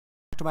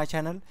to my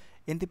channel.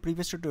 In the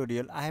previous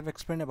tutorial, I have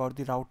explained about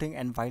the routing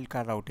and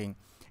wildcard routing.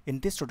 In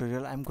this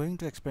tutorial, I'm going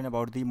to explain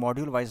about the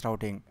module-wise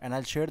routing, and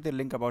I'll share the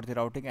link about the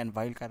routing and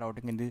wildcard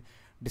routing in the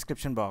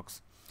description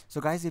box.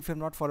 So guys, if you have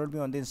not followed me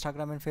on the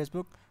Instagram and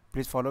Facebook,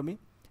 please follow me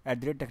at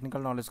the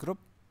Technical Knowledge Group.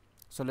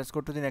 So let's go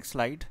to the next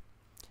slide.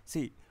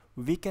 See,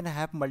 we can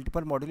have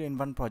multiple modules in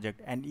one project,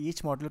 and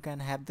each module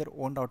can have their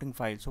own routing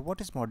file. So what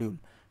is module?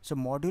 So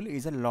module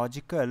is a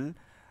logical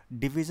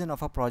division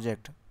of a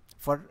project.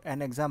 For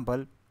an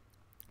example,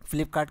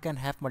 Flipkart can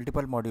have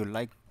multiple modules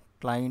like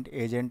client,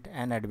 agent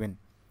and admin,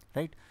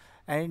 right?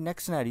 And in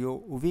next scenario,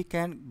 we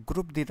can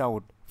group the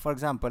route. For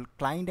example,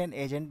 client and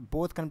agent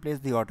both can place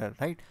the order,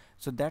 right?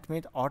 So that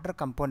means order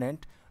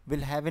component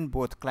will have in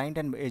both client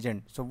and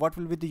agent. So what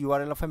will be the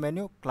URL of a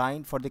menu?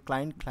 Client for the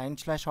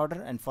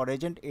client/order, and for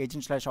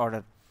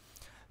agent/order.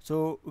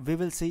 So we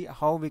will see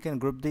how we can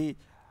group the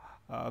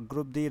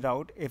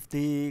route if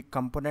the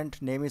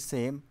component name is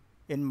same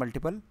in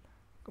multiple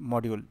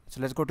module. So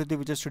let's go to the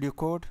Visual Studio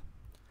Code.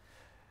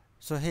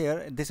 So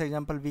here this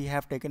example we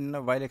have taken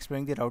while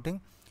explaining the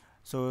routing.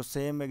 So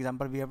same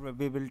example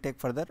we will take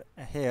further.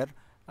 Here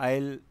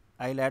I'll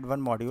add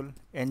one module,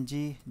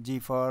 ng, g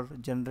for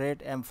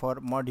generate, m for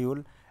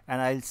module,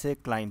 and I'll say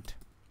client,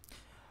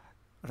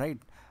 right?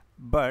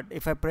 But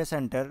if I press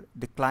enter,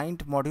 the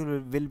client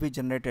module will be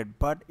generated,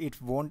 but it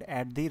won't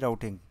add the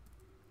routing.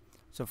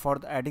 So for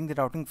adding the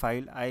routing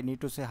file, I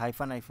need to say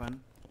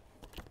hyphen.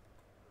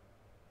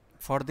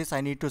 For this I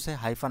need to say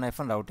hyphen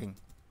routing.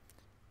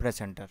 Press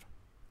enter.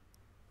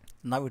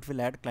 Now it will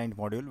add client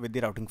module with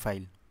the routing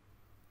file.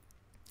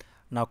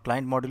 Now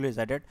client module is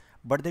added,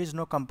 but there is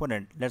no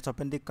component. Let's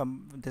open the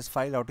this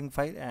file, routing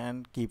file,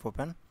 and keep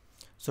open.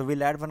 So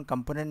we'll add one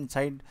component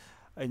inside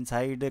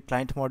the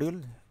client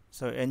module.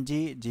 So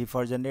ng, g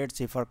for generate,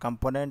 c for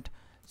component.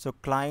 So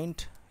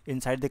client,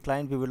 inside the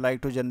client we would like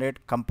to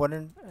generate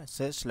component,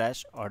 say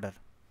 /order.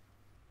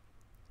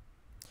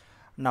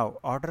 Now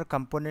order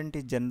component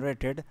is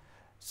generated.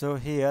 So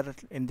here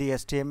in the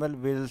HTML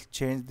we'll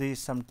change the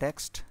some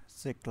text,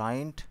 say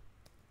client,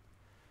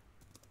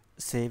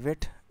 save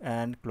it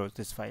and close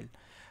this file.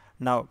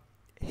 Now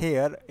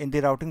here in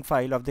the routing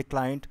file of the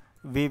client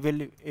we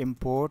will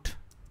import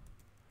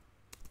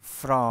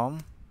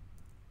from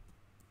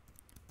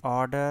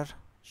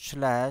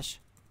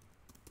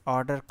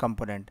order/order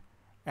component,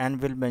 and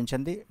we'll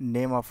mention the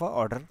name of a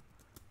order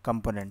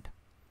component,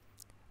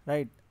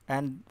 right?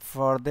 And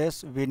for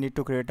this we need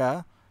to create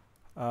a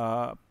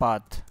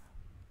path.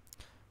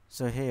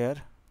 So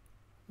here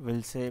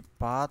we'll say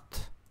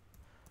path,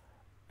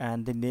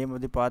 and the name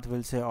of the path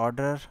will say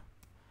order,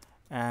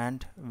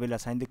 and we'll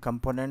assign the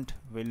component.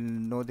 We'll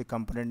know the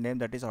component name,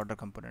 that is order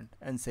component,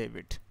 and save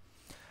it.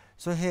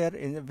 So here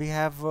we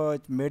have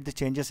made the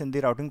changes in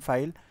the routing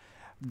file.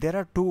 There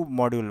are two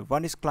modules,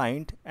 one is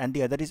client and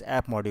the other is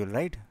app module,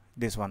 right?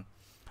 This one.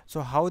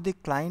 So how the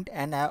client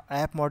and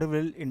app module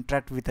will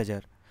interact with each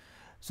other?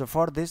 So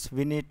for this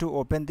we need to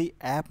open the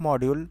app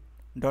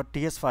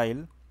module.ts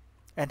file,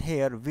 and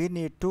here we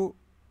need to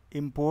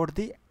import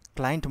the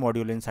client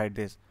module inside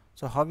this.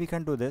 So how we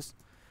can do this?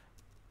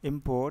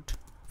 Import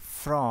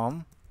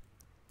from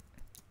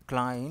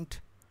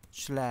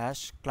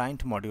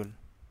client/client module,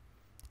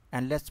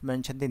 and let's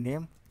mention the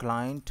name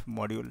client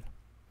module.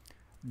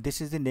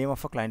 This is the name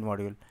of a client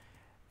module,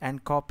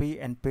 and copy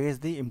and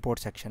paste the import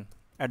section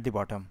at the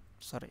bottom.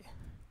 Sorry,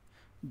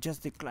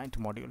 just the client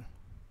module.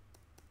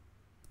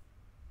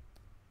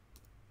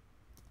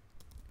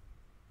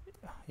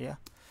 Yeah,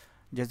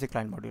 just the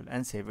client module,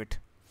 and save it.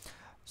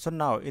 So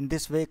now in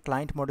this way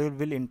client module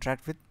will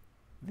interact with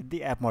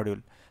the app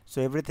module.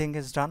 So everything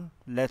is done.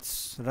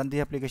 Let's run the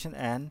application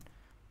and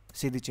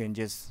see the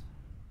changes.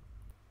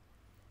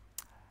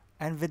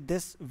 And with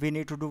this we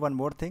need to do one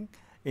more thing.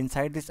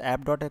 Inside this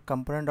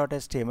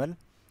app.component.html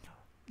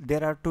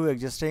there are two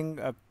existing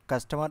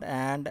customer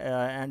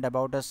and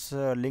about us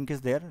link is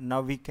there.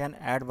 Now we can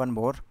add one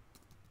more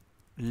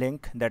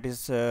link, that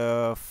is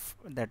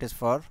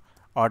for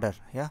order.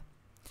 Yeah,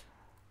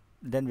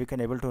 then we can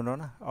able to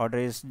know order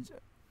is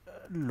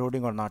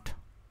loading or not.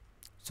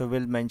 So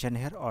we'll mention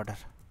here order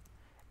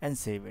and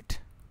save it.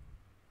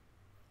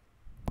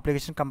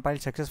 Application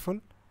compiled successful.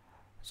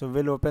 So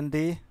we'll open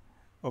the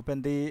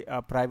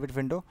private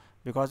window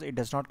because it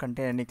does not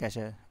contain any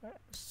cache.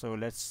 So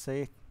let's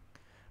say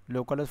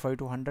localhost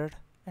 4200,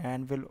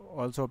 and we'll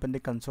also open the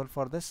console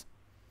for this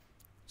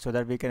so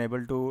that we can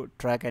able to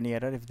track any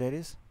error if there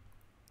is.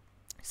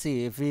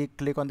 See, if we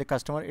click on the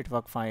customer, it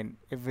work fine.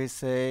 If we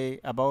say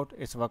about,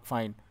 it's work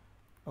fine.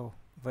 Oh,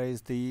 where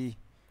is the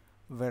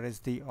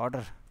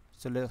order?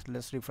 So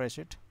let's refresh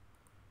it.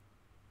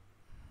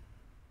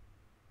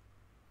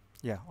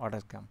 Yeah,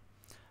 orders come.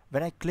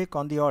 When I click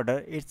on the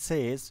order, it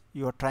says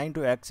you are trying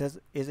to access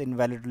is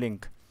invalid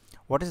link.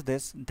 What is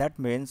this? That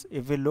means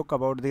if we look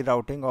about the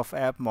routing of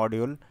app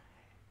module,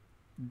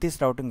 this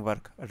routing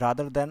work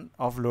rather than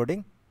of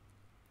loading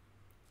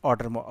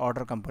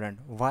order component.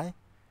 Why?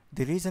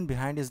 The reason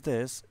behind is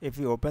this: if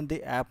we open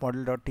the app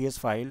module.ts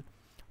file,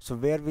 so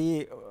where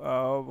we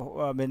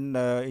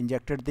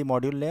injected the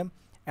module name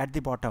at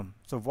the bottom.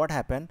 So what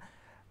happened,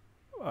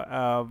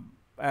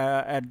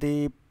 at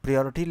the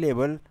priority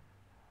label,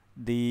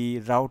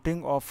 the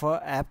routing of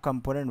a app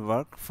component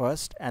work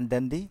first, and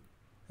then the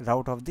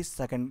route of the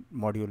second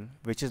module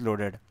which is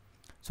loaded.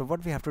 So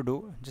what we have to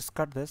do, just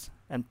cut this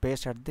and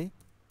paste at the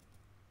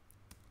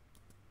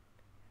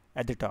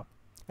top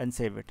and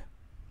save it.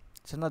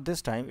 So now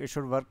this time it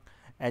should work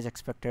as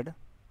expected.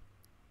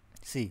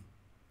 See,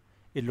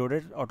 it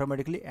loaded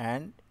automatically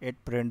and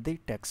it print the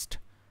text,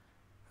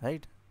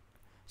 right?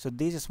 So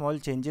these small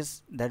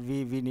changes that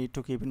we need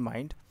to keep in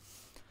mind.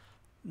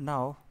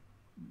 Now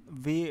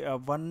we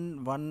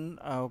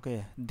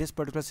okay, this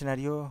particular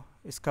scenario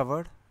is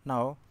covered.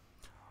 Now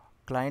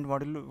client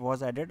module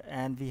was added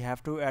and we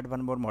have to add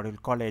one more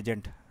module called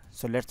agent.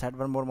 So let's add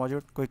one more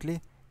module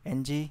quickly.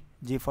 Ng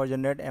G for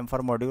generate, M for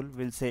module,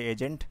 will say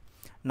agent.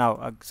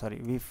 Now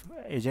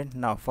agent.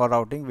 Now for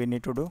routing we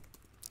need to do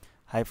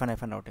hyphen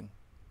routing.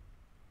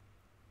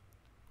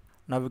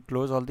 Now we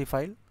close all the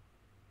file.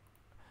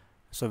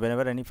 So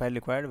whenever any file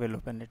required, we'll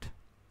open it.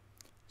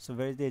 So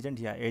where is the agent?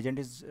 Yeah, agent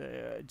is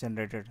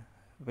generated.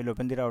 We'll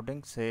open the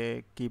routing,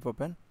 say keep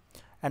open,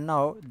 and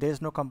now there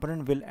is no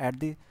component. We'll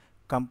add the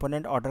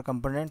component, order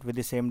component with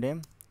the same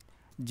name.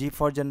 G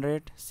for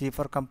generate, C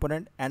for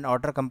component, and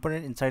order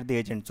component inside the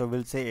agent. So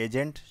we'll say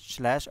agent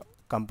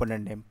 /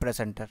 component name, press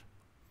enter.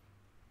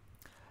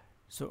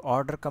 So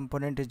order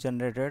component is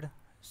generated.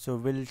 So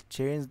we'll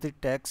change the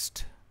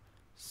text,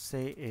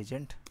 say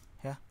agent,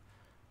 yeah,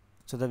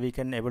 so that we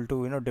can able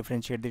to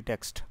differentiate the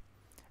text,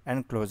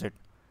 and close it.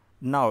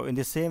 Now in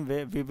the same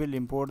way we will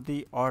import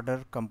the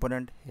order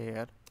component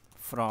here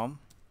from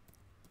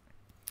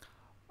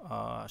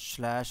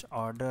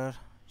 /order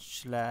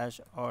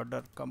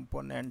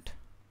component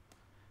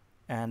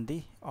and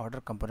the order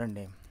component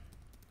name,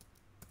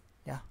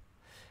 yeah,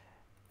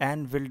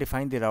 and we'll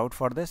define the route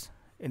for this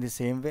in the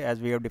same way as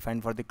we have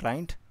defined for the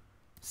client.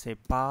 Say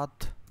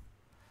path,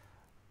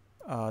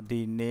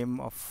 the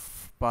name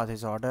of path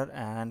is order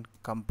and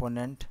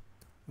component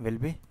will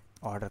be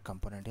order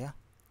component, yeah.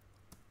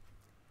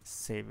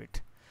 Save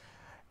it.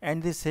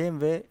 And the same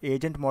way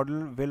agent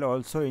module will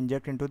also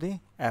inject into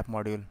the app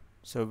module.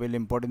 So we'll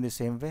import in the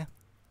same way,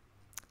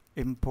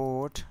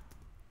 import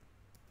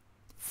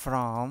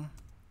from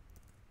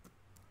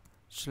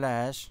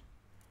 /agent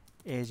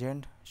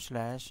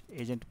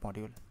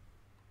module.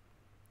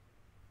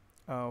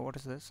 What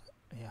is this?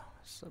 Yeah,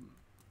 some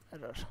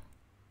error.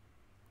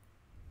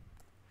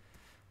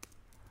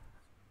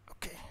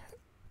 Okay,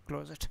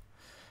 close it,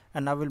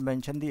 and now we'll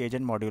mention the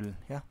agent module,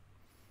 yeah,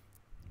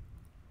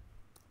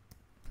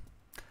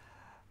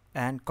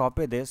 and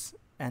copy this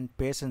and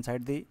paste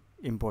inside the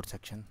import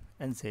section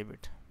and save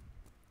it.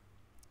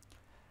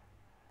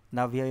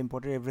 Now we have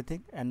imported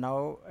everything, and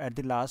now at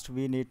the last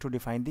we need to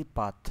define the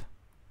path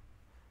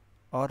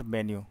or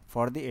menu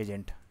for the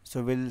agent.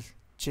 So we'll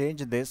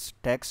change this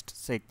text,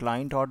 say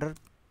client order,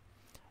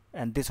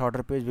 and this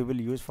order page we will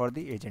use for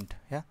the agent,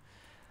 yeah.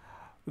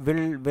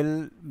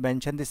 We'll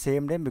mention the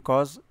same name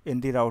because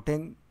in the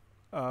routing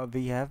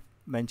we have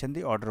mentioned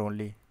the order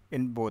only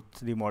in both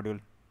the module,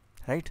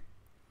 right?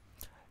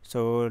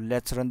 So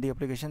let's run the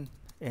application.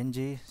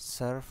 Ng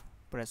serve,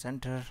 press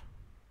enter.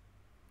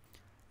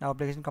 Now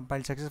application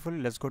compiled successfully.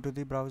 Let's go to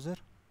the browser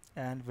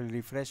and we'll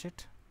refresh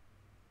it.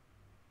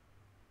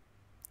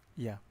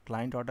 Yeah,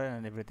 client order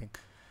and everything.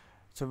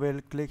 So we'll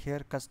click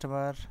here,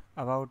 customer,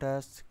 about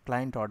us,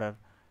 client order.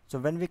 So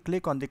when we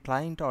click on the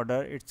client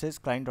order, it says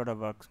client order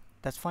works.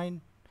 That's fine.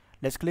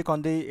 Let's click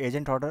on the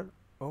agent order.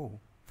 Oh,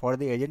 for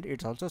the agent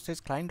it also says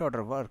client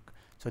order work.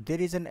 So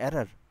there is an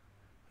error,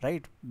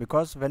 right?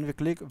 Because when we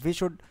click,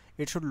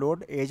 it should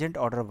load agent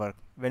order work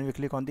when we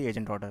click on the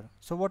agent order.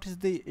 So what is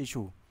the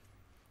issue?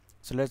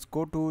 So let's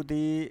go to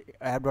the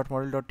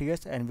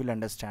app.module.ts and we'll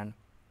understand.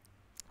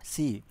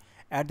 See,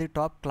 at the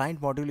top client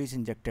module is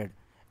injected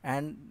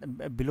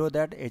and below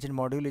that agent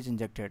module is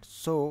injected.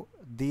 So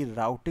the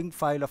routing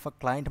file of a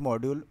client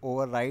module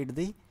override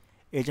the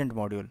agent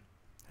module,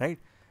 right?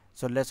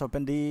 So let's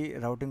open the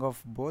routing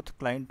of both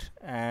client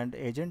and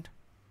agent.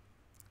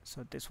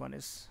 So this one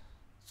is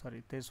for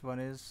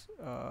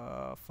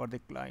the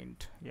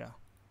client, yeah.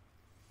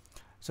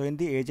 So in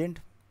the agent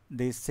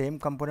the same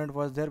component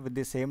was there with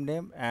the same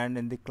name, and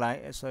in the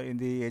client, so in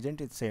the agent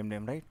it's same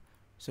name, right?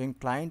 So in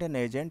client and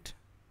agent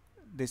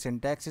the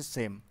syntax is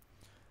same.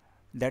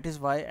 That is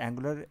why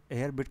Angular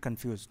here bit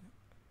confused.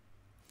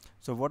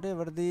 So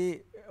whichever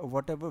the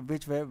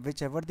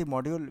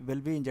module will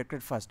be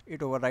injected first,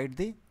 it override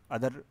the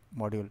other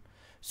module.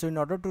 So in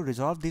order to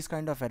resolve this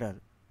kind of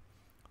error,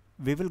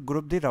 we will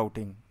group the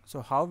routing.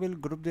 So how we'll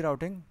group the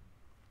routing?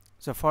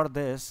 So for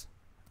this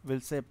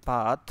we'll say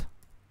path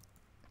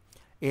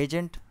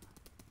agent.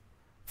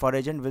 For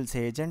agent we'll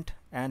say agent,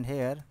 and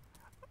here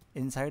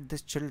inside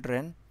this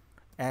children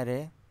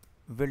array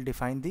we'll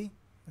define the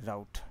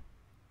route.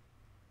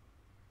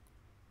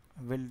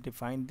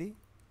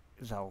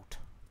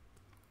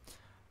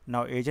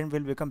 Now agent will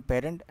become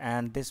parent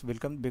and this will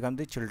become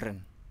the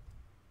children.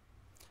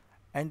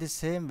 And the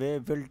same way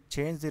we'll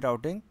change the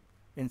routing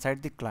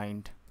inside the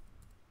client.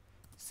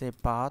 Say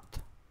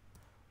path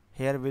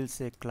here we'll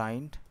say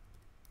client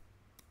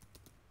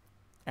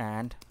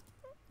and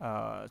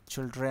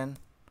children,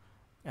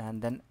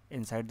 and then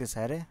inside this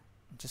array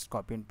just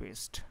copy and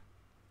paste.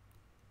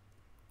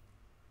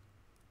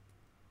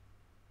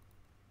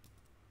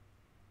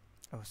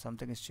 Oh,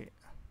 something is changed.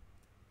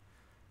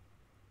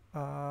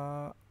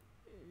 Yeah,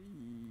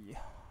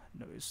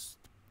 no, it's,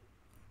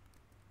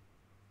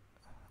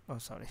 oh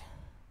sorry,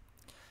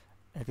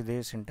 okay, there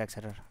is syntax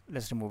error.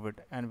 Let's remove it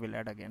and we'll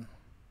add again.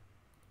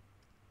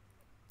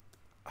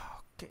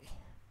 Okay,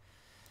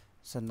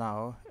 so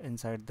now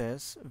inside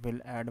this we'll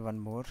add one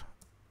more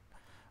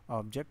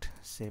object,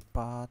 say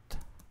path.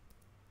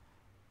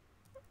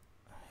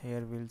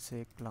 Here we'll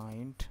say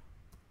client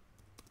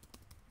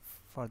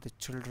for the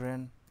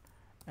children,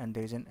 and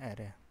there is an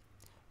array.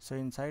 So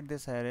inside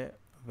this array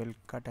we'll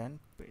cut and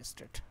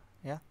paste it.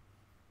 Yeah,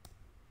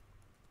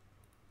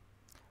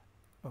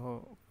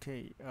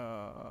 okay,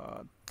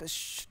 this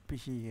should be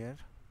here.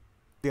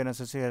 The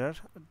unnecessary error,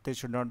 they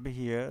should not be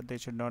here, they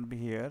should not be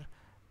here.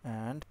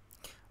 And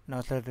now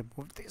let's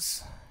remove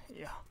this.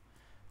 Yeah,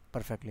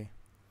 perfectly.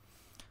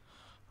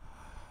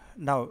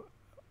 Now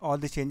all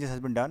the changes has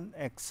been done,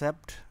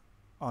 except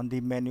on the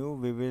menu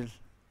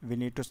we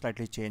need to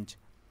slightly change,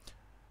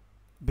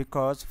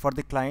 because for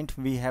the client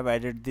we have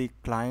added the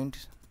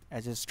client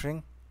as a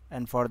string,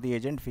 and for the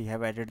agent we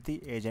have added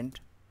the agent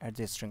as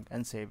a string,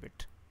 and save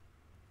it.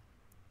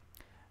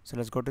 So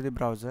let's go to the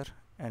browser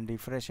and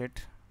refresh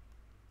it.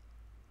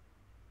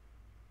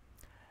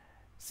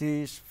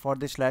 See, for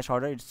the slash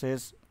order it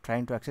says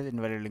trying to access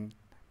invalid link.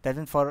 That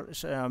means for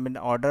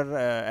order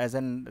as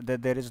in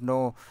there is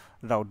no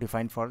route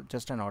defined for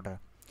just an order.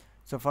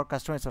 So for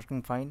customer it's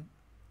working fine,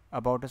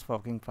 about is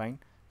working fine.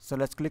 So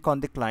let's click on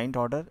the client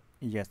order.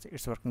 Yes,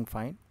 it's working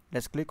fine.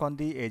 Let's click on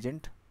the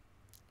agent.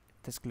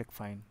 Let's click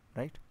fine,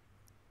 right?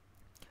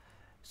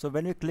 So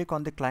when we click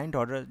on the client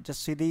order,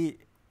 just see the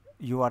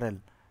URL.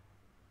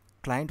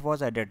 Client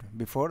was added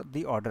before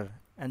the order,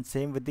 and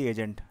same with the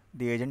agent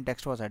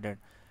text was added.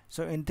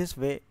 So in this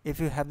way,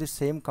 if you have the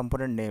same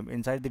component name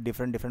inside the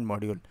different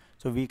module,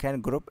 so we can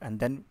group and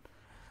then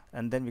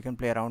we can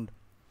play around.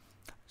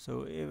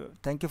 So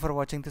thank you for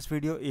watching this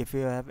video. If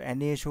you have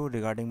any issue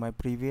regarding my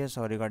previous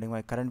or regarding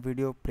my current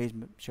video, please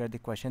share the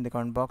question in the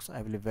comment box.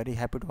 I will be very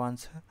happy to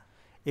answer.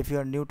 If you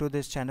are new to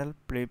this channel,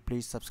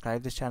 please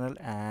subscribe this channel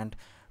and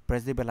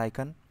press the bell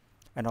icon,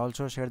 and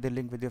also share the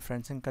link with your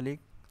friends and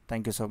colleagues.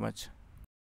 Thank you so much.